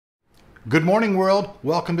Good morning, world.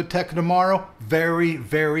 Welcome to Tech Tomorrow. Very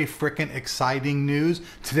frickin' exciting news.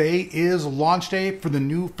 Today is launch day for the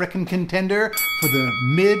new frickin' contender for the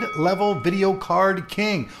mid-level video card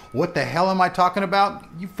king. What the hell am I talking about?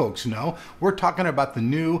 You folks know. We're talking about the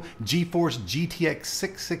new GeForce GTX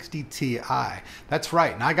 660 Ti. That's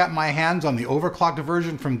right, and I got my hands on the overclocked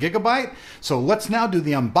version from Gigabyte. So let's now do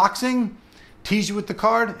the unboxing, tease you with the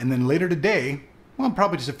card, and then later today, well,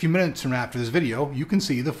 probably just a few minutes from after this video, you can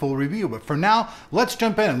see the full review. But for now, let's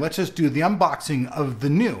jump in and let's just do the unboxing of the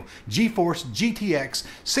new GeForce GTX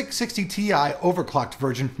 660 Ti overclocked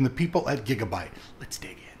version from the people at Gigabyte. Let's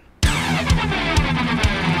dig in.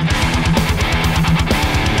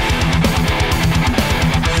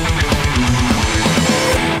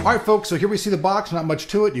 All right, folks, so here we see the box, not much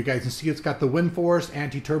to it. You guys can see it's got the WindForce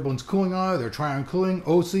anti-turbulence cooling on it. They're Try-on cooling,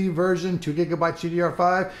 OC version, 2 GB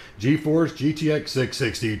GDDR5, GeForce GTX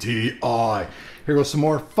 660 Ti. Here goes some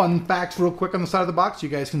more fun facts real quick on the side of the box. You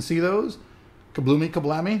guys can see those. Kabloomy,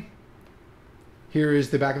 kablammy. Here is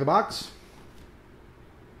the back of the box.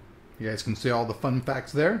 You guys can see all the fun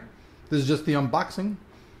facts there. This is just the unboxing.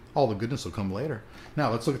 All the goodness will come later. Now,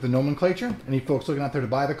 let's look at the nomenclature. Any folks looking out there to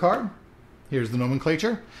buy the card? Here's the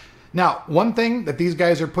nomenclature. Now, one thing that these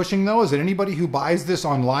guys are pushing though is that anybody who buys this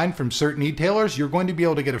online from certain retailers, you're going to be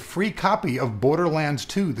able to get a free copy of Borderlands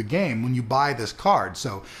 2, the game, when you buy this card.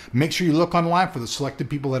 So make sure you look online for the selected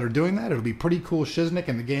people that are doing that. It'll be pretty cool shiznick,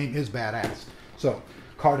 and the game is badass. So,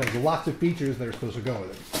 card has lots of features that are supposed to go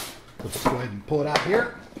with it. Let's go ahead and pull it out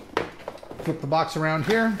here. Flip the box around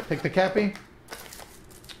here, take the cappy.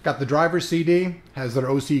 Got the driver's CD, has their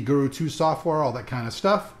OC Guru 2 software, all that kind of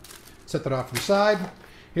stuff. Set that off to the side.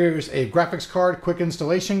 Here's a graphics card quick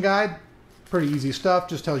installation guide. Pretty easy stuff.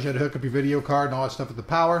 Just tells you how to hook up your video card and all that stuff with the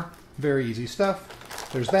power. Very easy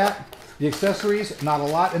stuff. There's that. The accessories, not a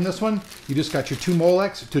lot in this one. You just got your 2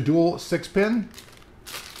 Molex to dual 6-pin.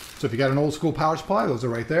 So if you got an old school power supply, those are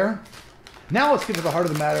right there. Now let's get to the heart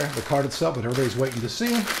of the matter, the card itself that everybody's waiting to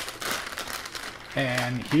see.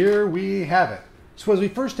 And here we have it. So as we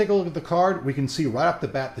first take a look at the card, we can see right off the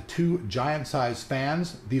bat the 2 giant-sized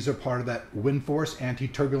fans. These are part of that WindForce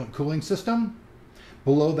anti-turbulent cooling system.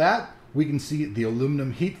 Below that, we can see the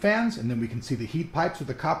aluminum heat fans, and then we can see the heat pipes with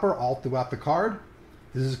the copper all throughout the card.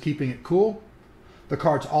 This is keeping it cool. The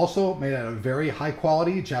card's also made out of very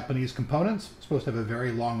high-quality Japanese components. It's supposed to have a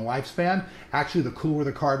very long lifespan. Actually, the cooler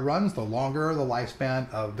the card runs, the longer the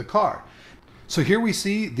lifespan of the card. So here we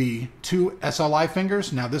see the 2 SLI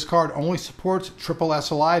fingers. Now this card only supports triple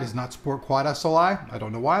SLI, does not support quad SLI. I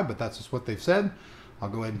don't know why, but that's just what they've said. I'll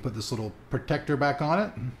go ahead and put this little protector back on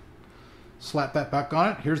it. Slap that back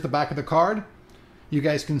on it. Here's the back of the card. You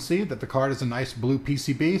guys can see that the card is a nice blue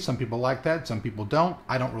PCB. Some people like that, some people don't.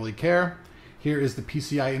 I don't really care. Here is the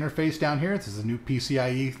PCI interface down here. This is a new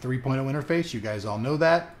PCIe 3.0 interface. You guys all know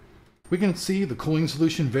that. We can see the cooling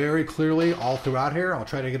solution very clearly all throughout here. I'll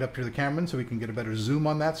try to get up to the camera so we can get a better zoom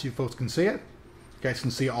on that so you folks can see it. You guys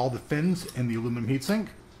can see all the fins in the aluminum heatsink.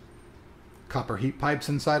 Copper heat pipes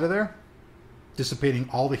inside of there, dissipating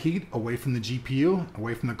all the heat away from the GPU,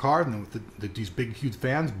 away from the card, and then with these big huge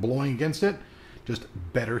fans blowing against it, just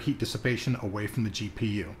better heat dissipation away from the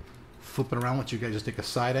GPU. Flip it around, let you guys just take a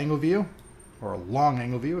side angle view, or a long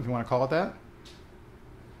angle view if you want to call it that.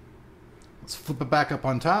 Let's flip it back up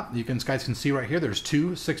on top. You guys can see right here, there's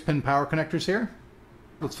 2 6-pin power connectors here.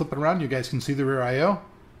 Let's flip it around. You guys can see the rear I/O.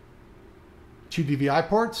 2 DVI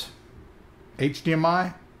ports,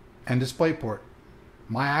 HDMI, and DisplayPort.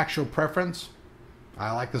 My actual preference,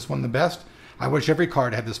 I like this one the best. I wish every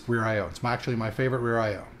card had this rear I/O. It's actually my favorite rear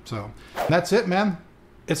I/O. So that's it, man.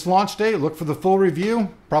 It's launch day. Look for the full review,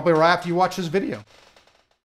 probably right after you watch this video.